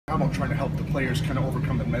How about trying to help the players kind of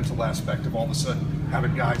overcome the mental aspect of all of a sudden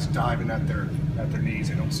having guys diving at their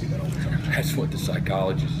knees? I don't see that all the time. That's what the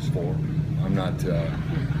psychologist is for. I'm not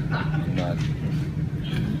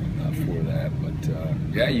for that, but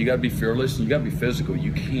yeah, you got to be fearless and you got to be physical.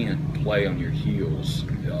 You can't play on your heels,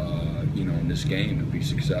 in this game and be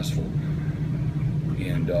successful.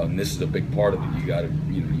 And this is a big part of it. You got to,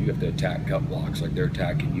 you have to attack cut blocks like they're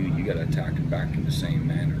attacking you. You got to attack them back in the same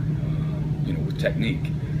manner, with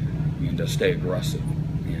technique, and stay aggressive.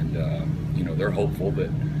 And they're hopeful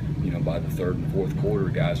that, by the third and fourth quarter,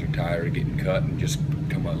 guys are tired of getting cut and just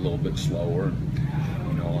come a little bit slower.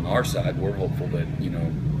 And, on our side, we're hopeful that,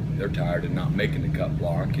 they're tired of not making the cut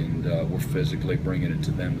block, and we're physically bringing it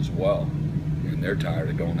to them as well. And they're tired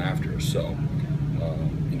of going after us. So,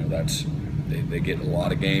 they get a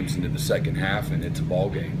lot of games into the second half, and it's a ball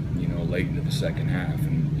game, late into the second half,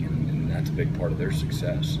 and that's a big part of their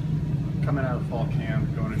success. Coming out of fall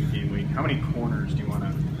camp, going into game week, how many corners do you want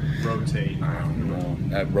to rotate? I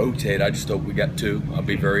don't know. Rotate, I just hope we got 2. I'll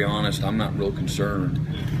be very honest, I'm not real concerned.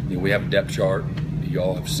 We have a depth chart.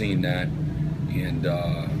 Y'all have seen that, and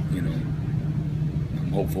I'm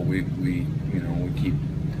hopeful we keep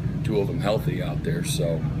 2 of them healthy out there.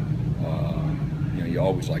 So you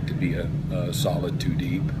always like to be a solid 2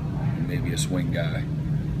 deep, and maybe a swing guy,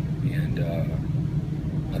 and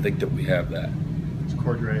I think that we have that. Is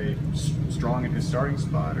Cordray strong in his starting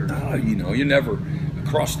spot, or you never,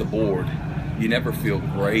 across the board, you never feel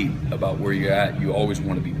great about where you're at. You always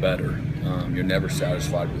want to be better. You're never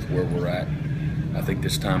satisfied with where we're at. I think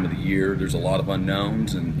this time of the year there's a lot of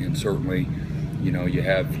unknowns, and certainly you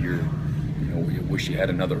have your you wish you had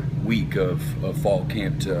another week of fall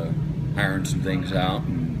camp to iron some things out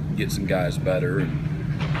and get some guys better,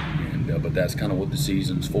 but that's kind of what the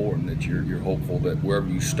season's for, and that you're hopeful that wherever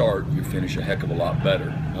you start, you finish a heck of a lot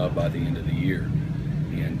better by the end of the year.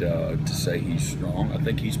 And to say he's strong, I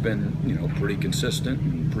think he's been pretty consistent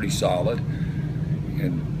and pretty solid,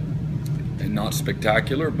 and not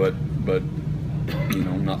spectacular, but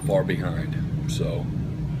not far behind. So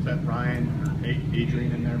is that Ryan or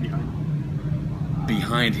Adrian in there behind?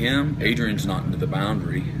 Behind him, Adrian's not into the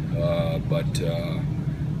boundary, but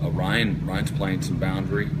Ryan's playing some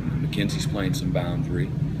boundary. McKenzie's playing some boundary,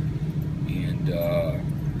 and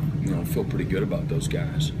feel pretty good about those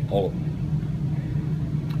guys, all of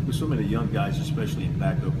them. With so many young guys, especially in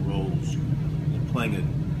backup roles, and playing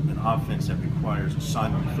an offense that requires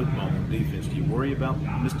assignment football and defense, do you worry about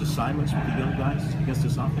missed assignments with the young guys against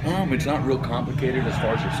this offense? It's not real complicated as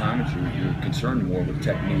far as assignments. You're concerned more with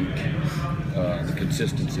technique, the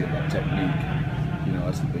consistency of that technique.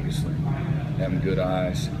 That's the biggest thing. Having good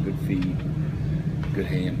eyes, good feet, good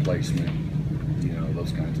hand placement,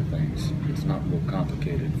 those kinds of things. It's not real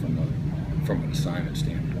complicated from an assignment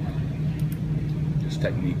standpoint. Just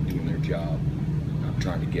technique, doing their job, not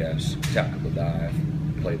trying to guess, tackle the dive,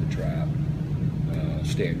 play the trap,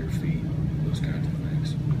 stay on your feet, those kinds of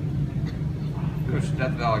things. Coach,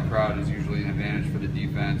 Death Valley crowd is usually an advantage for the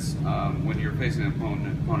defense. When you're facing an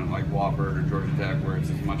opponent like Wofford or Georgia Tech, where it's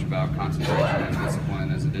as much about concentration and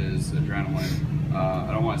discipline as it is adrenaline,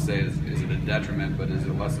 I don't want to say is it a detriment, but is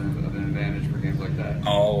it less of an advantage for games like that?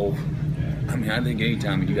 Oh, I think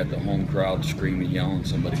anytime you got the home crowd screaming and yelling in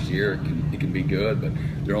somebody's ear, it can be good, but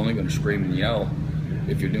they're only going to scream and yell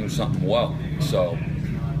if you're doing something well. So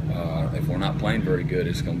if we're not playing very good,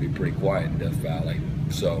 it's going to be pretty quiet in Death Valley.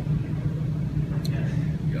 So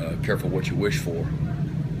careful what you wish for,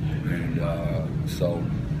 and so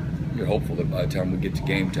you're hopeful that by the time we get to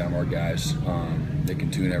game time, our guys they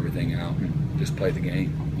can tune everything out and just play the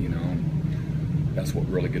game. That's what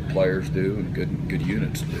really good players do, and good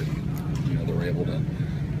units do. They're able to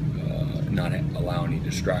not allow any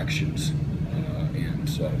distractions, and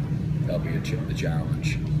so that'll be the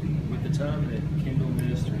challenge. With the time that Kendall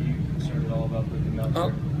missed, are you concerned at all about putting him out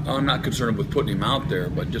there? I'm not concerned with putting him out there,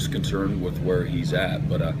 but just concerned with where he's at.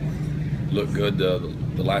 But looked good the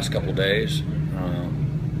last couple days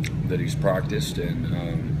that he's practiced, and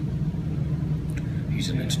he's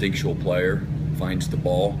an instinctual player, finds the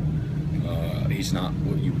ball. He's not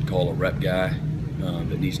what you would call a rep guy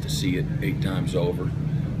that needs to see it 8 times over.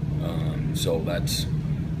 So that's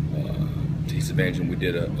he's advantage, and we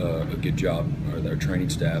did a good job, or our training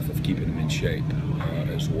staff, of keeping him in shape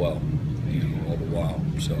as well, all the while.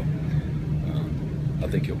 So I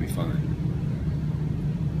think he'll be fine.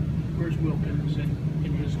 Where's Wilkins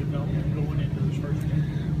in his development going into his first game?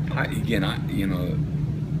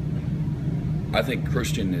 I think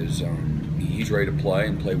Christian is he's ready to play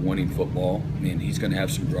and play winning football. He's going to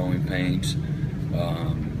have some growing pains.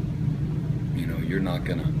 You're not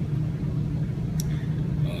going to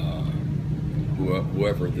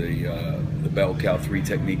whoever the bell cow 3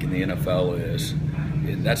 technique in the NFL is,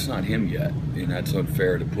 and that's not him yet, and that's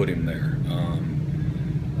unfair to put him there.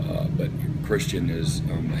 But Christian is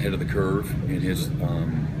ahead of the curve in his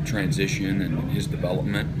transition and his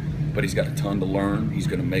development, but he's got a ton to learn. He's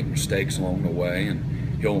going to make mistakes along the way,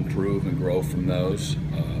 and he'll improve and grow from those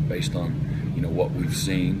based on what we've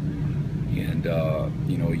seen. And a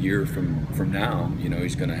year from now,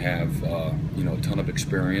 he's going to have a ton of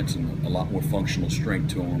experience and a lot more functional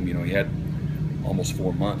strength to him. He had almost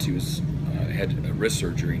 4 months. He had a wrist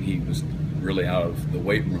surgery, and he was really out of the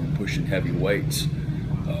weight room pushing heavy weights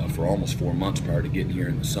for almost 4 months prior to getting here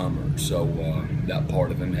in the summer. So that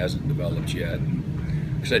part of him hasn't developed yet. And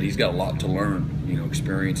like I said, he's got a lot to learn.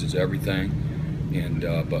 Experience is everything, and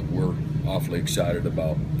but we're awfully excited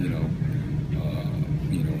about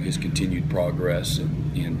his continued progress,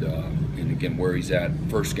 and again, where he's at.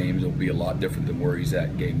 First game will be a lot different than where he's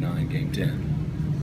at game 9, game 10.